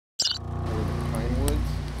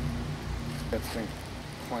that's been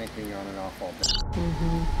clanking on and off all day.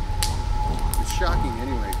 It's shocking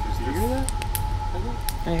anyway. Did you hear that?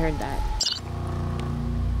 I heard that.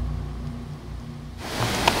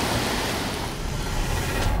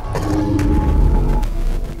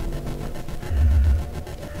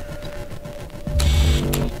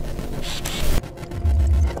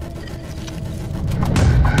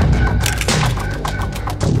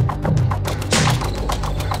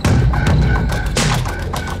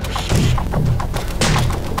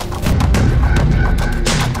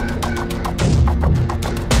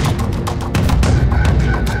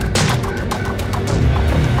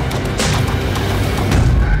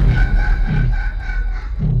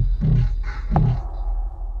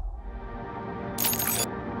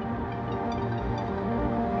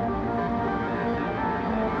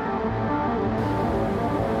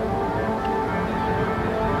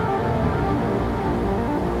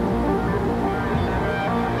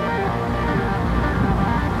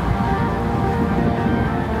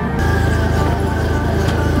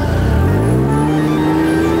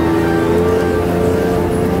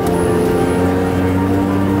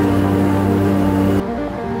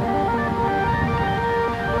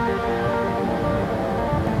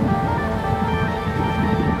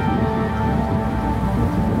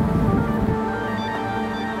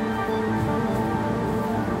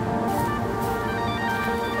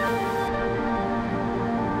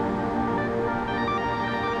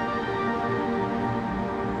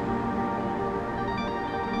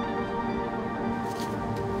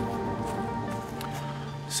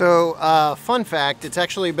 So, fun fact, it's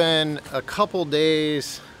actually been a couple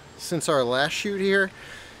days since our last shoot here,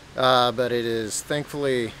 but it is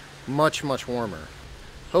thankfully much warmer.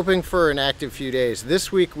 Hoping for an active few days.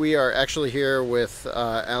 This week we are actually here with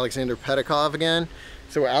Aleksandar Petakov again.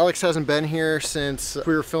 So Alex hasn't been here since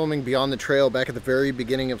we were filming Beyond the Trail back at the very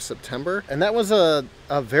beginning of September. And that was a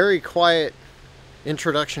very quiet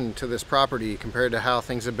introduction to this property compared to how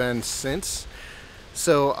things have been since.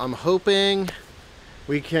 So I'm hoping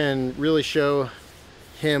we can really show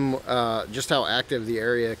him just how active the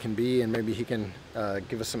area can be, and maybe he can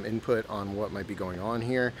give us some input on what might be going on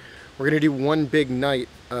here. We're gonna do one big night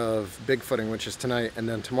of Bigfooting, which is tonight, and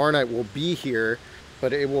then tomorrow night we'll be here,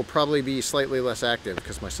 but it will probably be slightly less active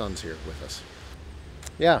because my son's here with us.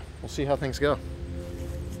 Yeah, we'll see how things go.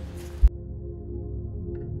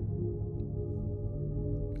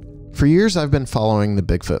 For years I've been following the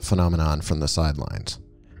Bigfoot phenomenon from the sidelines.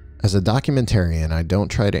 As a documentarian, I don't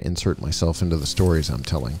try to insert myself into the stories I'm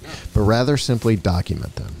telling, but rather simply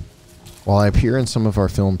document them. While I appear in some of our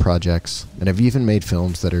film projects, and have even made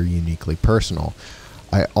films that are uniquely personal,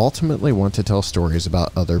 I ultimately want to tell stories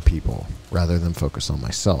about other people, rather than focus on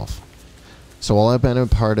myself. So while I've been a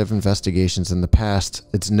part of investigations in the past,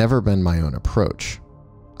 it's never been my own approach.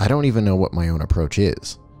 I don't even know what my own approach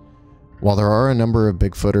is. While there are a number of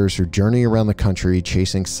Bigfooters who journey around the country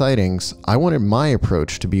chasing sightings, I wanted my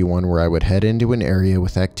approach to be one where I would head into an area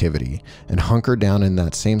with activity and hunker down in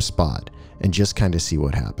that same spot and just kind of see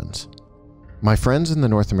what happens. My friends in the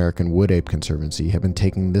North American Wood Ape Conservancy have been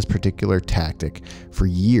taking this particular tactic for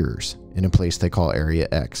years in a place they call Area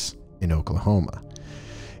X in Oklahoma.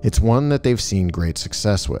 It's one that they've seen great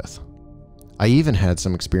success with. I even had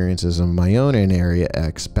some experiences of my own in Area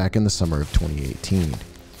X back in the summer of 2018.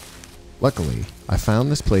 Luckily, I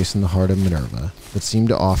found this place in the heart of Minerva that seemed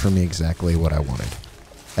to offer me exactly what I wanted.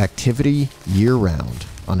 Activity year-round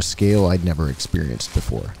on a scale I'd never experienced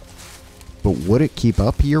before. But would it keep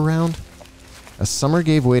up year-round? As summer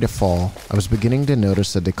gave way to fall, I was beginning to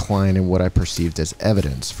notice a decline in what I perceived as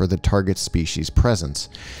evidence for the target species' presence,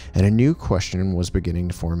 and a new question was beginning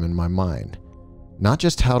to form in my mind. Not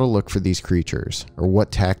just how to look for these creatures, or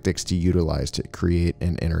what tactics to utilize to create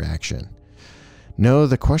an interaction. No,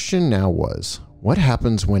 the question now was, what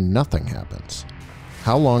happens when nothing happens?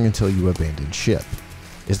 How long until you abandon ship?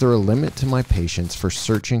 Is there a limit to my patience for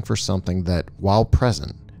searching for something that, while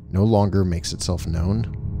present, no longer makes itself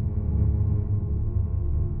known?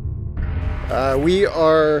 We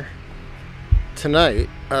are tonight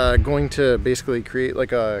going to basically create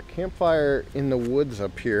like a campfire in the woods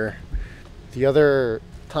up here. The other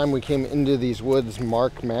time we came into these woods,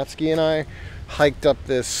 Mark Matsky and I hiked up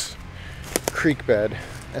this creek bed,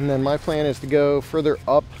 and then my plan is to go further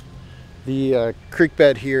up the creek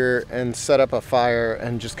bed here and set up a fire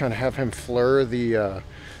and just kind of have him fleur the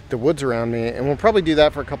woods around me, and we'll probably do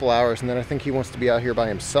that for a couple hours, and then I think he wants to be out here by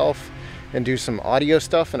himself and do some audio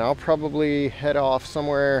stuff, and I'll probably head off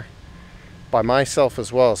somewhere by myself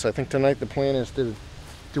as well. So I think tonight the plan is to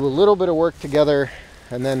do a little bit of work together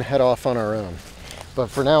and then head off on our own. But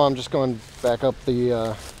for now I'm just going back up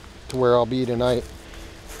the to where I'll be tonight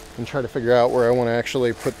and try to figure out where I want to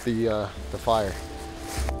actually put the fire.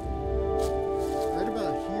 Right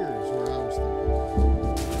about here is where I was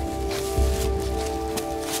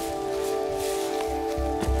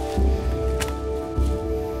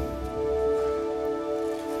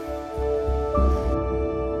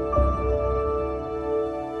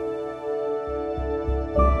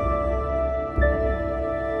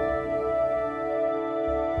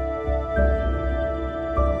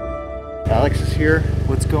Alex is here.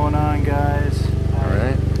 What's going on, guys? All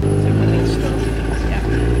right.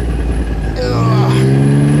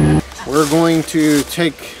 We're going to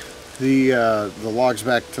take the logs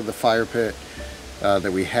back to the fire pit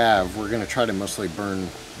that we have. We're going to try to mostly burn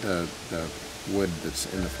the wood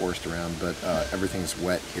that's in the forest around, but everything's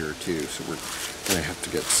wet here too, so we're going to have to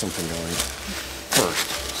get something going first.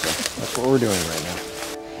 So that's what we're doing right now.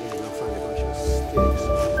 We're going to go find a bunch of sticks.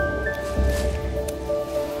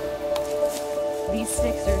 These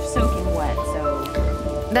sticks are soaking wet,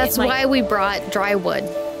 so... That's why we brought dry wood.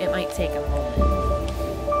 It might take a moment.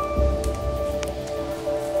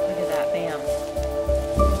 Look at that, bam.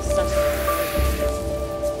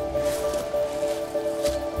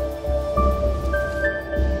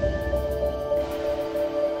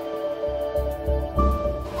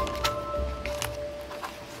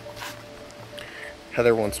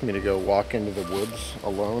 Heather wants me to go walk into the woods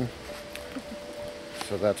alone.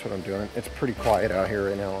 So that's what I'm doing. It's pretty quiet out here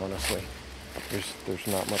right now, honestly. There's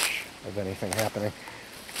not much of anything happening.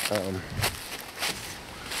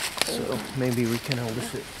 So maybe we can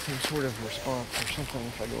elicit some sort of response or something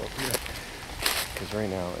if I go up here. Because right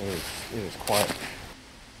now it is quiet.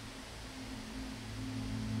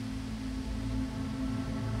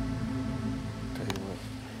 Tell you what,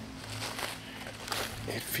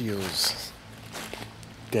 it feels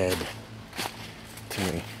dead to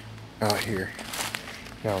me out here.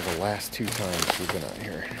 Now, the last 2 times we've been out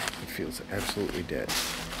here, it feels absolutely dead.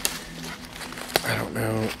 I don't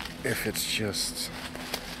know if it's just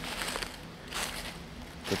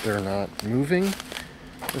that they're not moving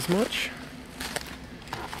as much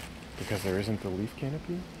because there isn't the leaf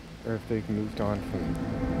canopy, or if they've moved on from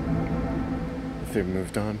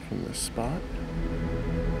this spot.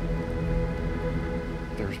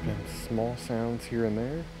 There's been small sounds here and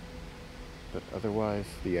there, but otherwise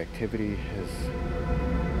the activity has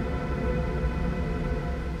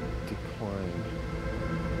declined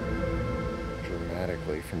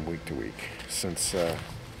dramatically from week to week since the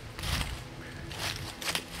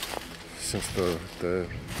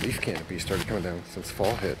leaf canopy started coming down, since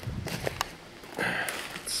fall hit.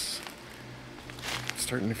 It's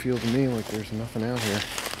starting to feel to me like there's nothing out here.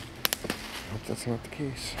 I hope that's not the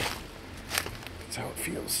case. That's how it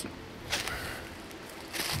feels.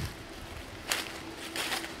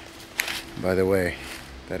 By the way,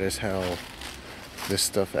 that is how this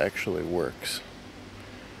stuff actually works,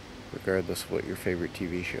 regardless of what your favorite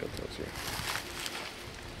TV show tells you.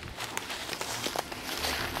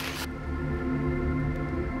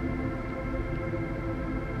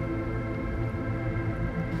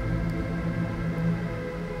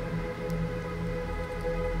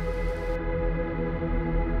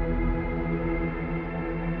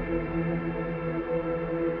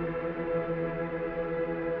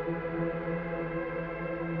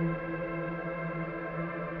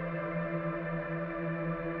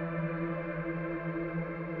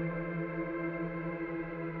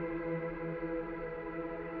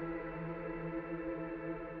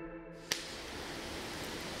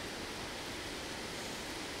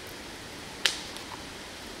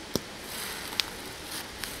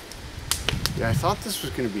 Yeah, I thought this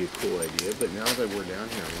was going to be a cool idea, but now that we're down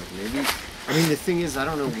here, I'm like, maybe... I mean, the thing is, I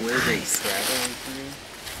don't know where they travel anything.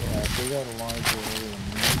 Yeah, if they got a larger area than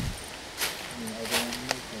me, other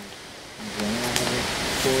animals, in general, have a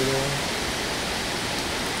corridor.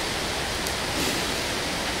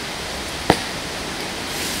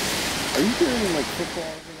 Are you hearing, like, football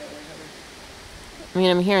over that way, Heather? I mean,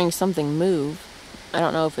 I'm hearing something move. I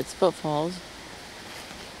don't know if it's footfalls.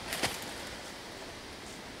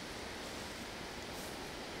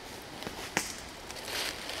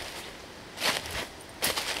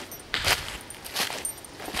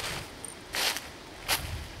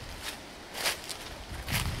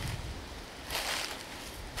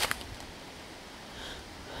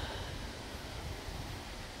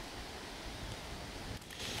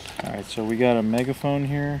 Alright, so we got a megaphone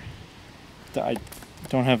here. I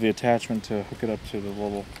don't have the attachment to hook it up to the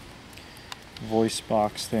little voice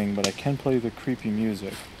box thing, but I can play the creepy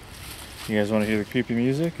music. You guys want to hear the creepy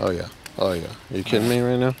music? Oh, yeah. Oh, yeah. Are you kidding me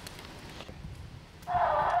right now?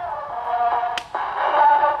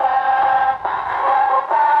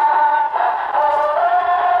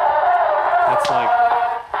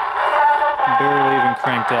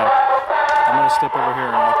 cranked up. I'm gonna step over here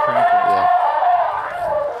and I'll crank it. Yeah.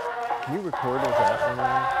 Can you record with that one?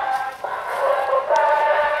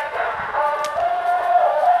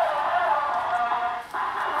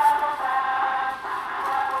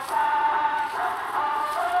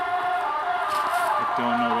 I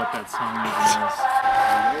don't know what that song even is.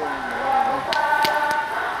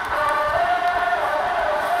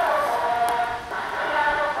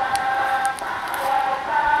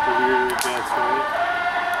 The weird guess, right?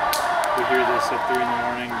 We hear this at 3 in the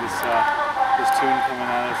morning, this tune coming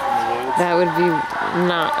at us from the woods. That would be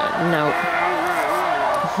not, no.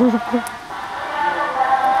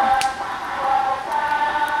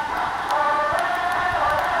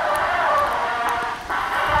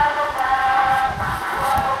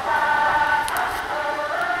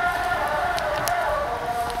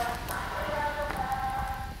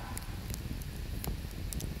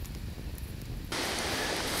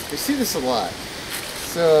 I see this a lot.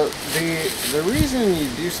 So the reason you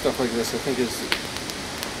do stuff like this, I think, is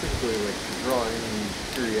typically like drawing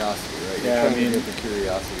curiosity, right? Yeah, You're trying to get the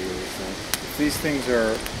curiosity of these things. If these things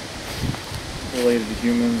are related to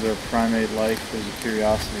humans or primate-like, there's a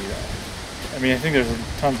curiosity. I mean, I think there's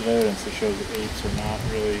tons of evidence that shows that apes are not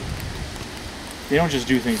really... They don't just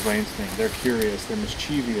do things by instinct. They're curious. They're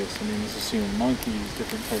mischievous. I mean, this is seen in monkeys,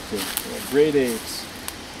 different types of great apes.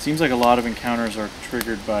 It seems like a lot of encounters are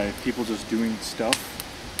triggered by people just doing stuff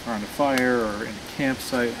around a fire or in a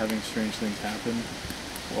campsite, having strange things happen,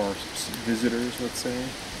 or visitors, let's say.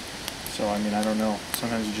 So, I mean, I don't know.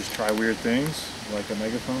 Sometimes you just try weird things, like a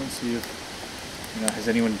megaphone, see if, you know, has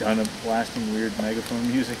anyone done a blasting weird megaphone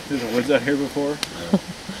music in the woods out here before?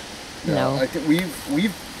 No. I think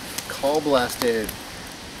we've call blasted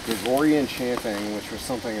Gregorian chanting, which was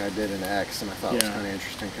something I did in X, and I thought was kind of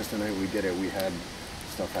interesting because the night we did it, we had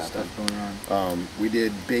stuff happen. Stuff going on. We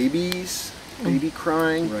did baby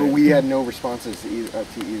crying, but we had no responses to either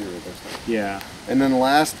of those things. Yeah. And then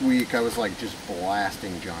last week, I was like just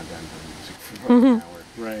blasting John Denver music for about an hour.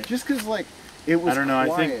 Right. Just because like it was I don't know.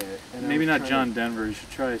 quiet, I think and maybe not trying John Denver. You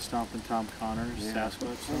should try Stompin' Tom Connor's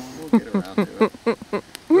Sasquatch song. We'll get around to it.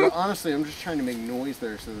 But honestly, I'm just trying to make noise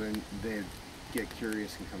there so then they get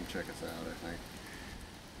curious and come check us out, I think.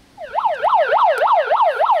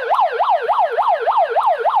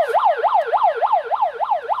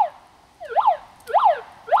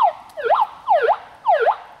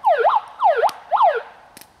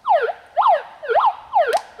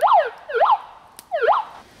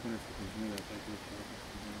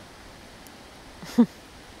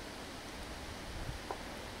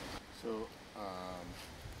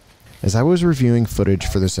 As I was reviewing footage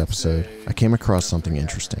for this episode, I came across something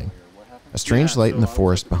interesting. A strange light in the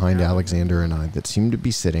forest behind Aleksandar and I that seemed to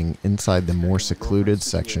be sitting inside the more secluded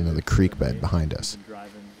section of the creek bed behind us.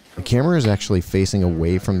 The camera is actually facing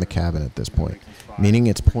away from the cabin at this point, meaning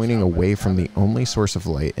it's pointing away from the only source of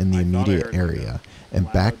light in the immediate area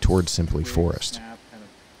and back towards simply forest.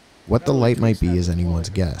 What the light might be is anyone's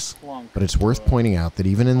guess, but it's worth pointing out that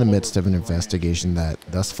even in the midst of an investigation that,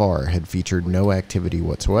 thus far, had featured no activity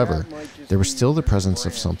whatsoever, there was still the presence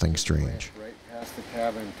of something strange. Right past the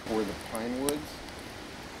cabin toward the pine woods,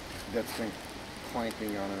 that's been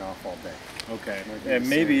clanking on and off all day. Okay, yeah,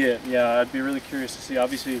 maybe it. Yeah, I'd be really curious to see.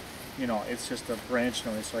 Obviously, you know, it's just a branch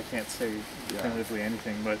noise, so I can't say definitively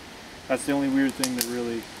anything, but that's the only weird thing that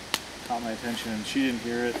really caught my attention, and she didn't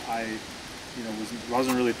hear it. I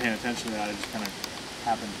wasn't really paying attention to that. I just kind of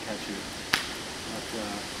happened to catch it.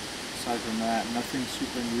 But aside from that, nothing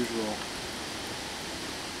super unusual.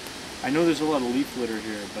 I know there's a lot of leaf litter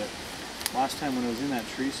here, but last time when I was in that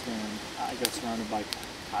tree stand, I got surrounded by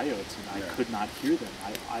coyotes, and I could not hear them.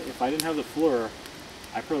 If I didn't have the floor,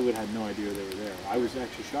 I probably would have had no idea they were there. I was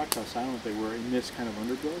actually shocked how silent they were in this kind of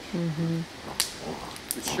underbrush.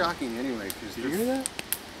 Mm-hmm. It's shocking anyway. Cause did you hear that?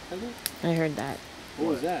 I heard that. What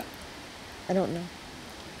was that? I don't know.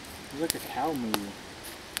 It was like a cow moo.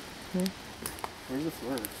 Where's the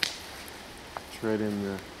floor? It's right in the...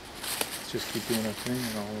 Let's just keep doing our thing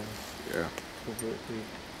and I'll... Yeah. Covertly.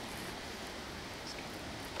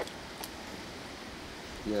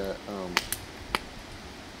 Yeah,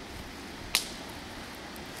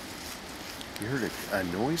 you heard a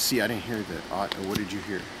noise? See, I didn't hear that. What did you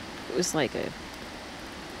hear? It was like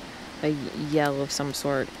a yell of some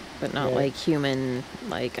sort, but not like human,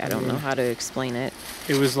 like, I don't know how to explain it.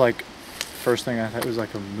 It was like, first thing I thought it was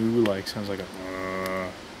like a moo, like, sounds like a...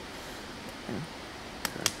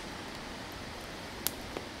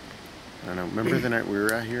 I don't know. Remember the night we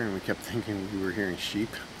were out here and we kept thinking we were hearing sheep?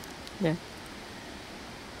 Yeah.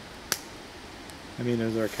 I mean, are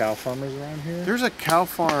there cow farmers around here? There's a cow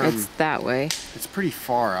farm. It's that way. It's pretty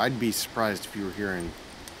far. I'd be surprised if you were hearing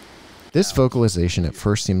This vocalization at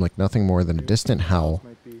first seemed like nothing more than a distant howl,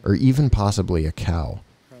 or even possibly a cow.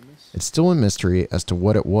 It's still a mystery as to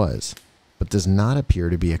what it was, but does not appear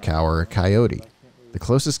to be a cow or a coyote. The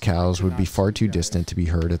closest cows would be far too distant to be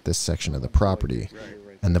heard at this section of the property,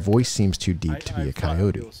 and the voice seems too deep to be a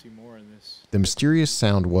coyote. The mysterious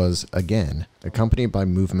sound was, again, accompanied by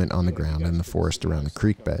movement on the ground in the forest around the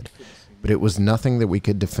creek bed, but it was nothing that we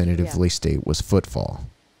could definitively state was footfall.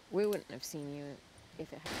 We wouldn't have seen you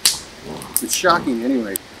if it had. It's shocking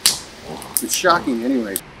anyway. It's shocking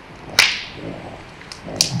anyway.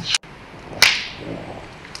 That's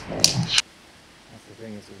the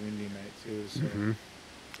thing, it's a windy night too, so.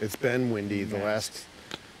 It's been windy the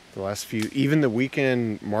last few, even the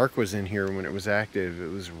weekend Mark was in here when it was active, it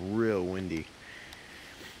was real windy.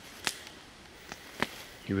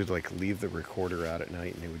 He would like leave the recorder out at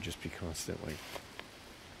night and it would just be constantly.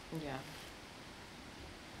 Yeah.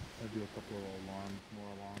 I'll do a couple of more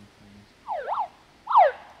alarm things.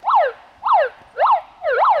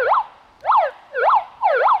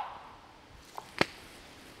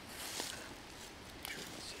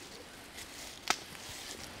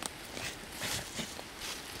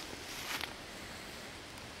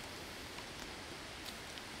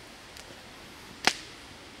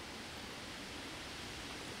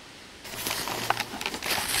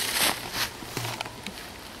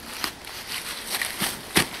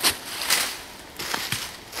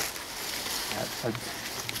 I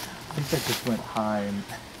think that just went high and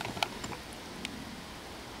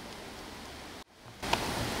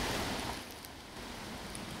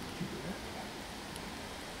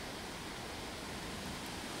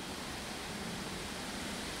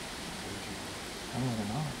I don't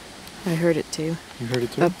know. I heard it too. You heard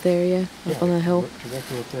it too? Up there, yeah. Up on the hill.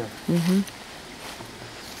 Directly up there. Mm-hmm.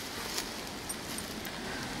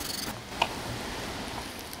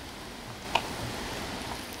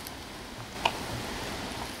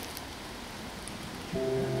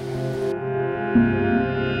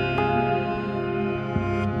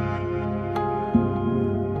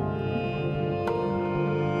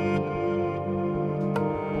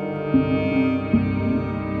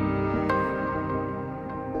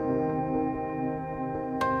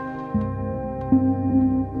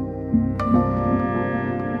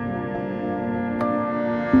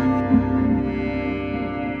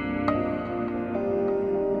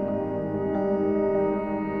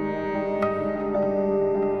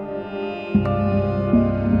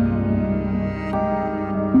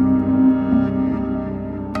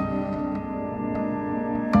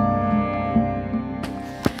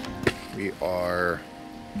 We are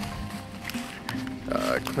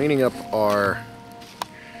cleaning up our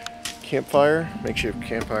campfire, makeshift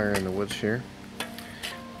campfire in the woods here.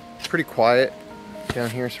 Pretty quiet down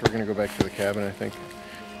here, so we're gonna go back to the cabin, I think.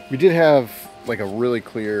 We did have like a really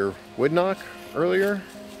clear wood knock earlier.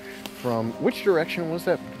 From which direction was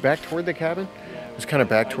that? Back toward the cabin? It was kind of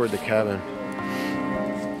back toward the cabin.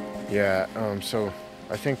 Yeah, so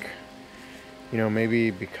I think, you know,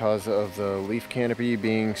 maybe because of the leaf canopy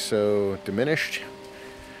being so diminished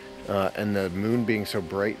and the moon being so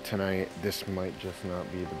bright tonight, this might just not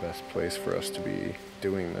be the best place for us to be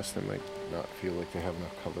doing this. They might not feel like they have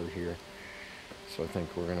enough cover here. So I think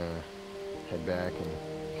we're gonna head back and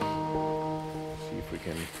see if we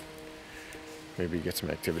can maybe get some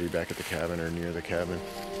activity back at the cabin or near the cabin.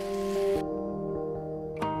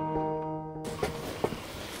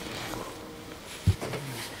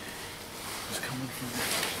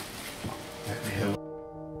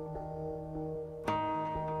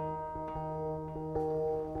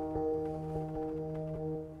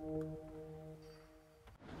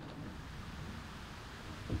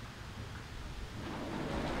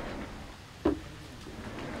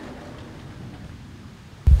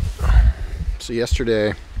 So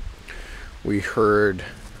yesterday we heard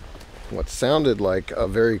what sounded like a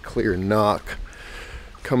very clear knock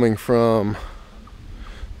coming from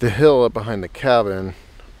the hill up behind the cabin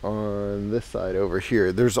on this side over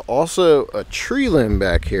here. There's also a tree limb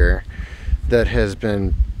back here that has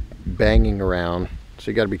been banging around,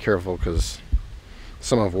 so you got to be careful because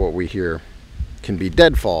some of what we hear can be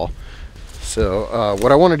deadfall. So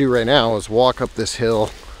what I want to do right now is walk up this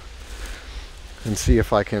hill and see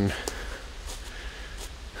if I can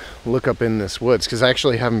look up in this woods, because I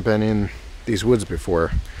actually haven't been in these woods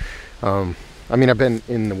before. I mean, I've been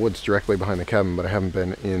in the woods directly behind the cabin, but I haven't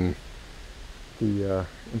been in the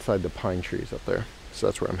inside the pine trees up there. So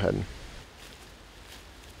that's where I'm heading.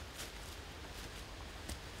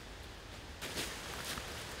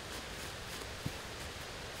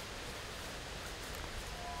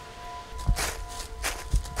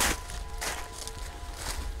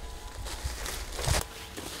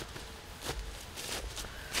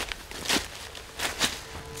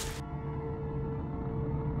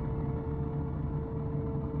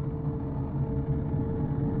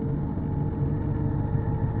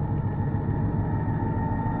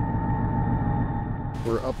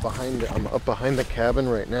 we're up behind it. I'm up behind the cabin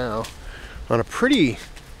right now on a pretty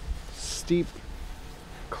steep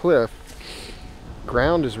cliff.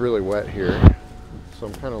 Ground is really wet here, so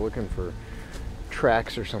I'm kind of looking for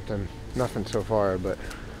tracks or something. Nothing so far, but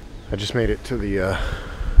I just made it to the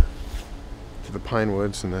pine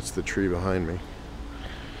woods, and that's the tree behind me.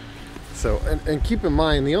 So, and keep in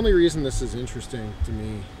mind, the only reason this is interesting to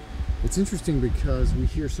me, it's interesting because we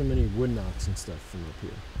hear so many wood knocks and stuff from up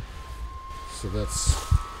here. So that's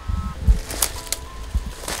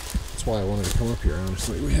why I wanted to come up here,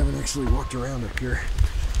 honestly. We haven't actually walked around up here.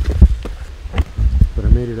 But I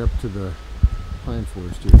made it up to the pine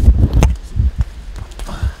forest here.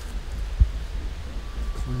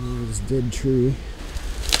 Climbing over this dead tree.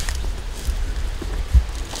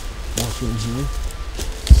 Walk in here.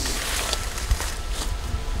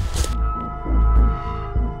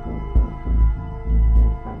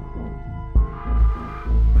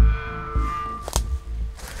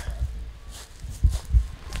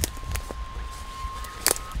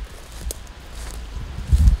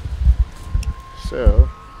 So,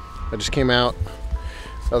 I just came out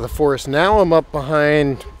of the forest. Now I'm up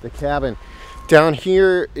behind the cabin. Down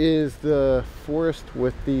here is the forest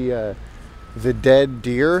with the dead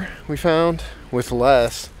deer we found with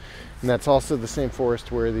Les, and that's also the same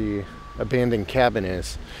forest where the abandoned cabin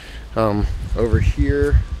is. Over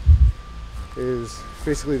here is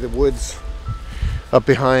basically the woods up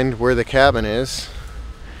behind where the cabin is,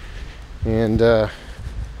 and I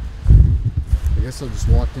guess I'll just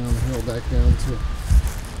walk down the hill back down to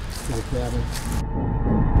the cabin.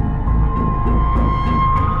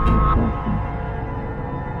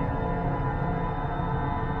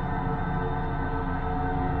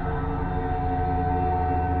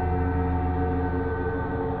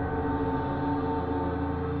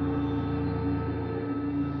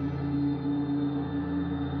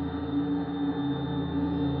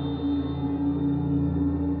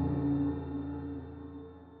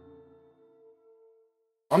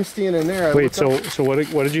 I'm standing there. Wait, so what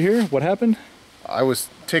did you hear? What happened? I was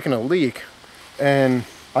taking a leak, and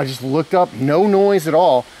I just looked up, no noise at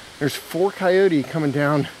all. There's 4 coyote coming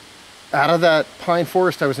down out of that pine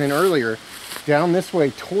forest I was in earlier, down this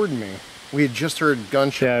way toward me. We had just heard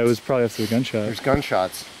gunshots. Yeah, it was probably after the gunshot. There's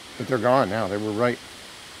gunshots, but they're gone now. They were right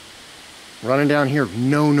running down here,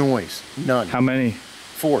 no noise, none. How many?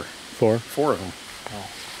 4. 4? 4 of them. Oh.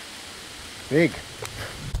 Big.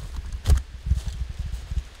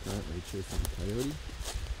 Chasing the coyote,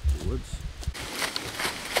 the woods.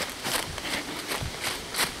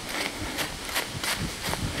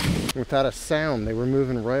 Without a sound, they were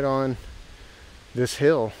moving right on this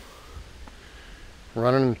hill,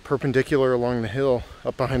 running perpendicular along the hill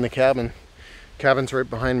up behind the cabin. Cabin's right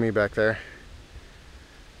behind me back there.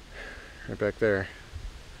 Right back there.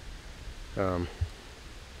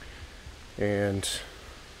 And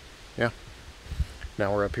yeah,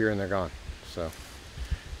 now we're up here and they're gone. So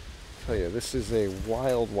I tell you, this is a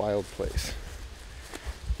wild, wild place.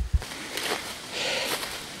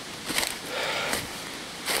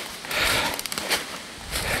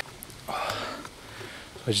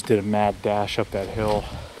 I just did a mad dash up that hill,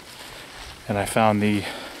 and I found the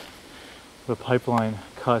pipeline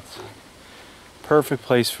cuts. Perfect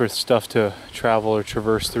place for stuff to travel or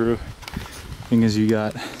traverse through. Thing is, you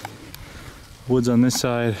got woods on this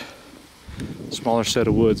side, smaller set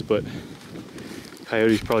of woods, but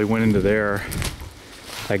coyotes probably went into there.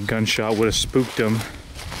 That gunshot would have spooked them.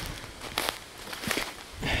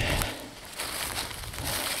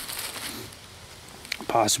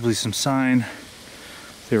 Possibly some sign.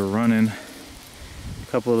 They were running.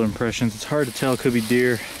 A couple other impressions. It's hard to tell. Could be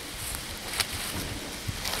deer.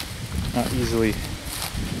 Not easily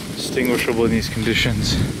distinguishable in these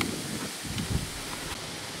conditions.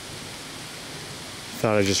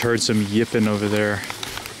 Thought I just heard some yipping over there.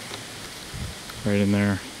 Right in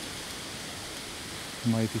there.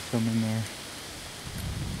 Might be some in there.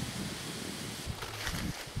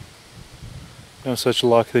 No such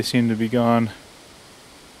luck. They seem to be gone.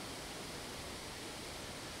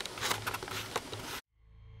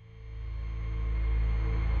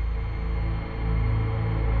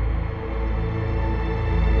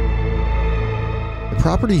 The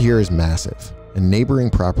property here is massive, and neighboring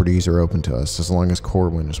properties are open to us as long as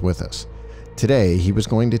Corwin is with us. Today, he was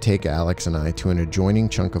going to take Alex and I to an adjoining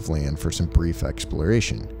chunk of land for some brief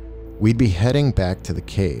exploration. We'd be heading back to the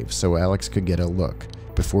cave so Alex could get a look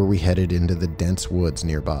before we headed into the dense woods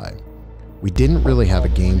nearby. We didn't really have a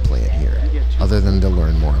game plan here, other than to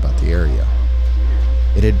learn more about the area.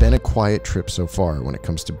 It had been a quiet trip so far when it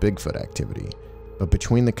comes to Bigfoot activity, But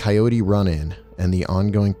between the coyote run-in and the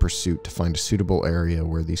ongoing pursuit to find a suitable area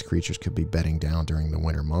where these creatures could be bedding down during the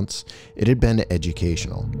winter months, it had been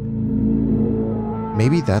educational.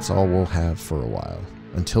 Maybe that's all we'll have for a while,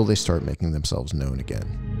 until they start making themselves known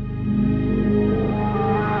again.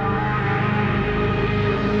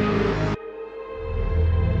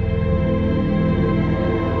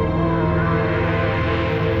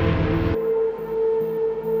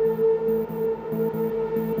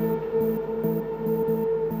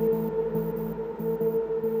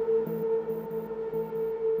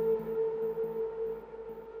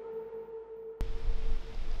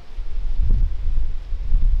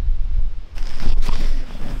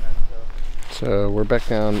 So we're back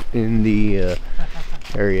down in the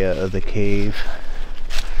area of the cave.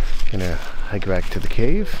 Gonna hike back to the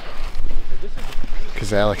cave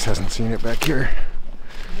because Alex hasn't seen it back here.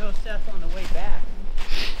 You know, Seth, on the way back,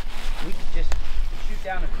 we could just shoot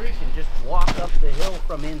down a creek and just walk up the hill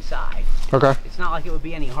from inside. Okay. It's not like it would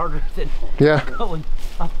be any harder than going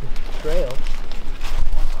up the trail.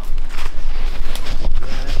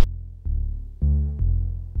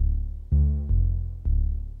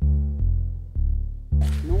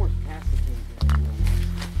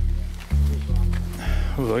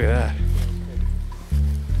 Ooh, look at that.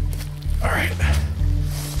 All right.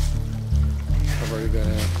 I've already been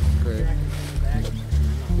in. Great.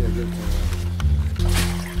 Yeah, good.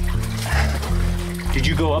 Did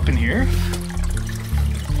you go up in here?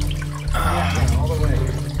 Yeah, all the way.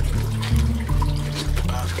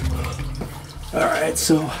 All right,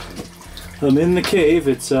 so I'm in the cave.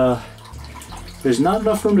 It's there's not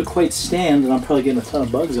enough room to quite stand, and I'm probably getting a ton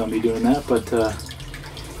of bugs on me doing that, but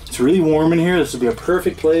it's really warm in here. This would be a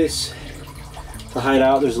perfect place to hide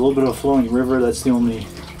out. There's a little bit of a flowing river. That's the only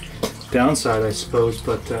downside, I suppose,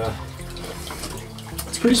 but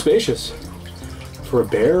it's pretty spacious. For a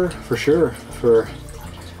bear, for sure. For a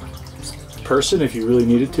person, if you really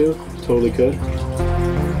needed to, totally could.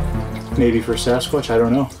 Maybe for Sasquatch, I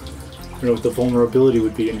don't know. I don't know what the vulnerability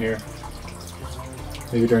would be in here.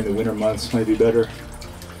 Maybe during the winter months might be better.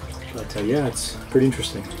 But yeah, it's pretty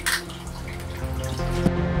interesting.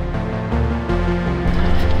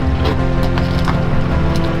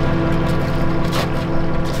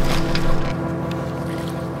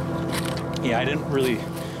 Yeah, I didn't really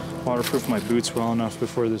waterproof my boots well enough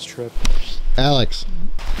before this trip. Alex,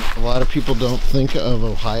 a lot of people don't think of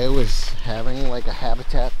Ohio as having like a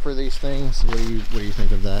habitat for these things. What do you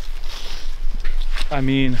think of that? I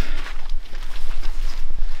mean,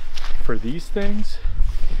 for these things,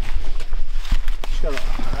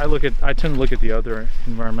 I tend to look at the other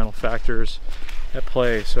environmental factors at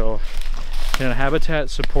play. So, can a habitat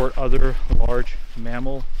support other large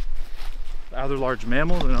mammals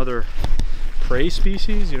and other prey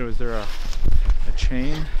species? You know, is there a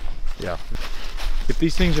chain? Yeah. If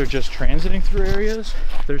these things are just transiting through areas,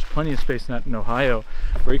 there's plenty of space in Ohio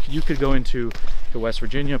where you could go into the West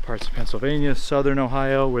Virginia, parts of Pennsylvania, southern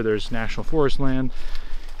Ohio, where there's national forest land.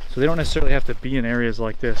 So they don't necessarily have to be in areas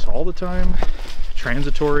like this all the time,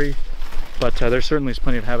 transitory, but there certainly is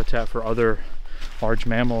plenty of habitat for other large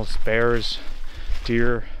mammals, bears,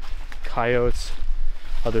 deer, coyotes,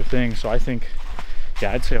 other things. So I think,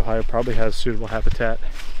 yeah, I'd say Ohio probably has suitable habitat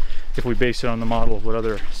if we base it on the model of what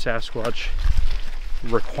other Sasquatch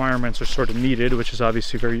requirements are sort of needed, which is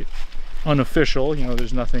obviously very unofficial. You know,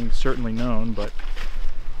 there's nothing certainly known, but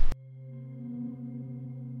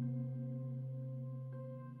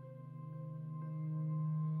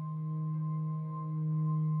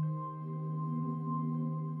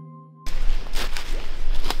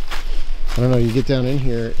I don't know, you get down in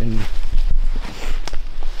here and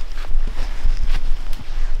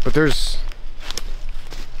but there's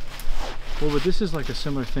but this is like a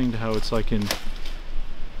similar thing to how it's like in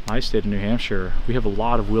my state of New Hampshire. We have a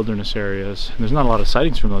lot of wilderness areas, and there's not a lot of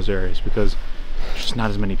sightings from those areas because there's just not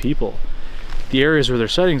as many people. The areas where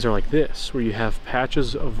there's sightings are like this, where you have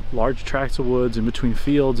patches of large tracts of woods in between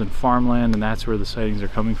fields and farmland, and that's where the sightings are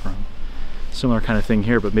coming from. Similar kind of thing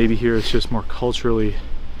here, but maybe here it's just more culturally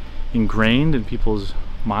ingrained in people's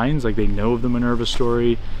minds, like they know of the Minerva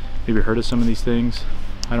story, maybe heard of some of these things.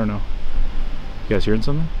 I don't know. You guys hearing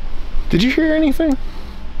something? Did you hear anything? A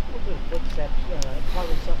little bit of footsteps,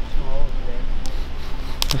 probably something small over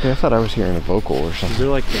there. Okay, I thought I was hearing a vocal or Is something. there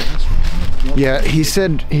like gas? Yeah, he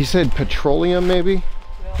said petroleum maybe.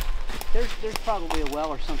 Well, there's probably a well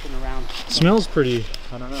or something around. Smells pretty,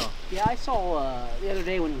 I don't know. Yeah, I saw the other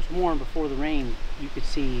day when it was warm before the rain, you could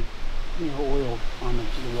see, you know, oil on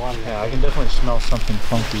the water. Yeah, I can definitely smell something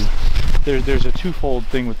funky. There's a twofold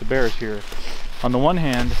thing with the bears here. On the one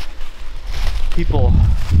hand, people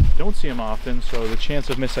don't see them often, so the chance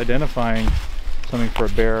of misidentifying something for a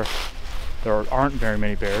bear. There aren't very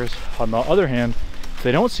many bears. On the other hand, if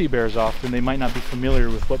they don't see bears often, they might not be familiar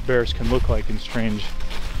with what bears can look like in strange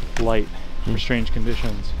light or strange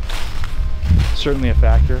conditions. Certainly a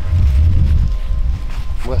factor.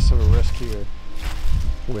 Less of a risk here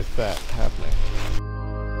with that happening.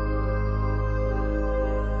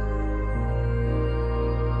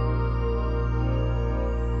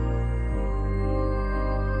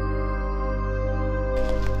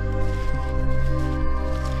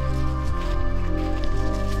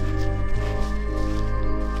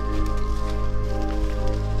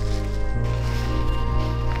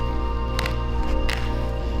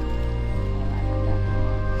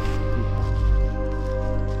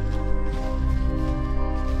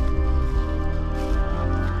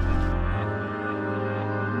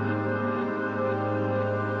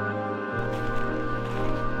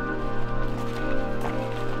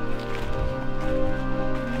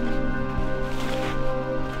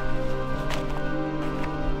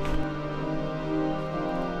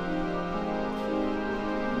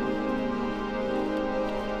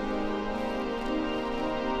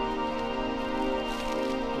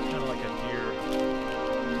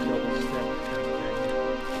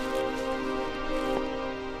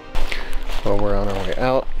 Well, we're on our way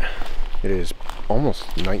out. It is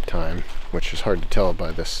almost nighttime, which is hard to tell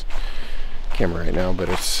by this camera right now, but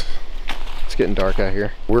it's getting dark out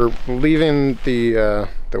here. We're leaving the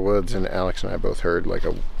woods, and Alex and I both heard like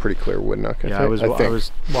a pretty clear wood knock. I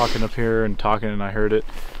was walking up here and talking, and I heard it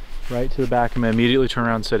right to the back of me. I immediately turned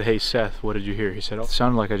around and said, "Hey Seth, what did you hear?" He said, "Oh, it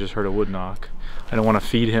sounded like I just heard a wood knock." I don't want to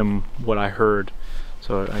feed him what I heard,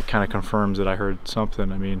 so it kind of confirms that I heard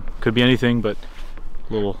something. I mean, could be anything, but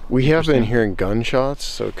little. We have been hearing gunshots,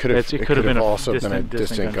 so it could have also been a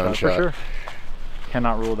distant gunshot. For sure.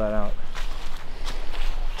 Cannot rule that out.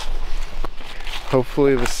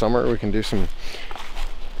 Hopefully this summer we can do some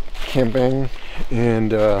camping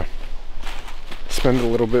and spend a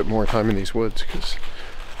little bit more time in these woods, because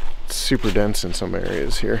it's super dense in some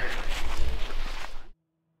areas here.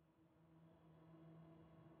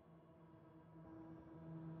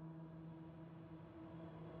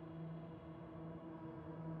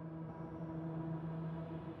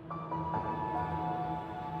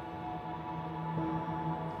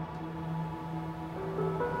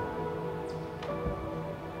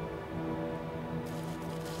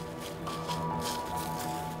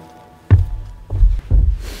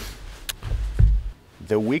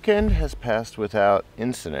 The weekend has passed without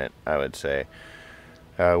incident, I would say.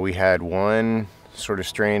 We had one sort of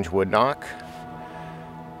strange wood knock,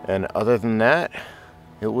 and other than that,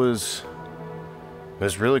 it was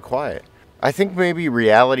really quiet. I think maybe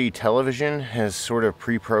reality television has sort of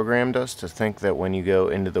pre-programmed us to think that when you go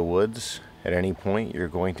into the woods at any point, you're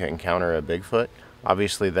going to encounter a Bigfoot.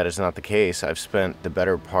 Obviously, that is not the case. I've spent the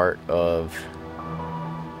better part of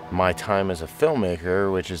my time as a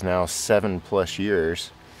filmmaker, which is now 7+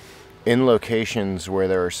 years, in locations where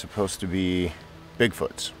there are supposed to be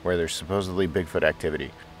Bigfoots, where there's supposedly Bigfoot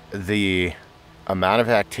activity. The amount of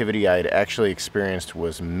activity I had actually experienced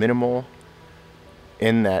was minimal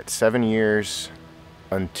in that 7 years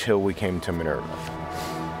until we came to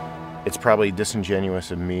Minerva. It's probably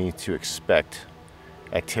disingenuous of me to expect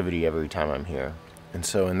activity every time I'm here. And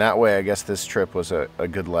so in that way, I guess this trip was a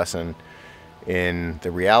good lesson in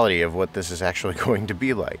the reality of what this is actually going to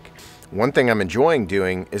be like. One thing I'm enjoying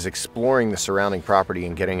doing is exploring the surrounding property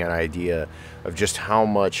and getting an idea of just how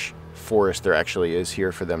much forest there actually is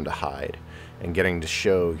here for them to hide, and getting to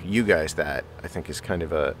show you guys that, I think, is kind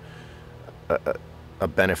of a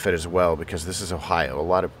benefit as well, because this is Ohio. A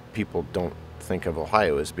lot of people don't think of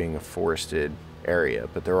Ohio as being a forested area,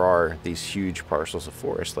 but there are these huge parcels of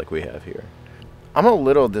forest like we have here. I'm a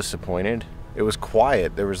little disappointed. It was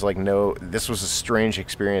quiet. There was like this was a strange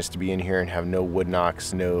experience to be in here and have no wood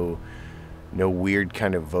knocks, no weird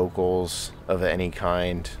kind of vocals of any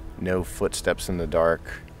kind, no footsteps in the dark,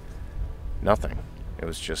 nothing. It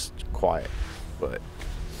was just quiet. But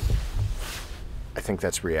I think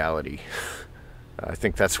that's reality. I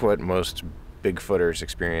think that's what most Bigfooters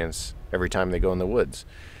experience every time they go in the woods.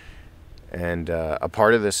 And a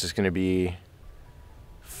part of this is going to be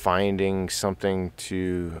finding something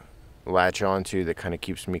to latch onto that kind of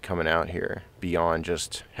keeps me coming out here beyond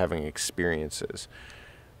just having experiences.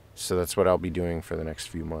 So that's what I'll be doing for the next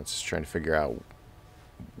few months, is trying to figure out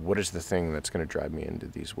what is the thing that's going to drive me into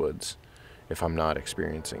these woods if I'm not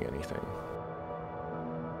experiencing anything.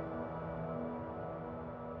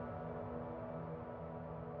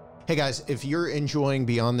 Hey guys, if you're enjoying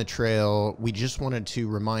Beyond the Trail, we just wanted to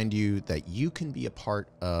remind you that you can be a part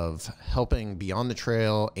of helping Beyond the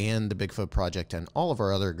Trail and the Bigfoot Project and all of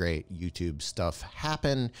our other great YouTube stuff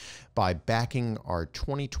happen by backing our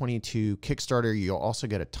 2022 Kickstarter. You'll also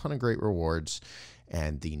get a ton of great rewards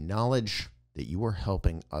and the knowledge that you are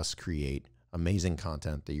helping us create amazing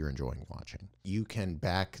content that you're enjoying watching. You can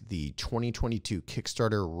back the 2022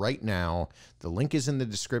 Kickstarter right now. The link is in the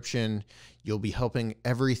description. You'll be helping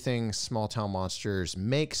everything Small Town Monsters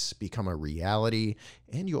makes become a reality,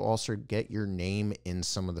 and you'll also get your name in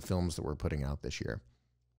some of the films that we're putting out this year.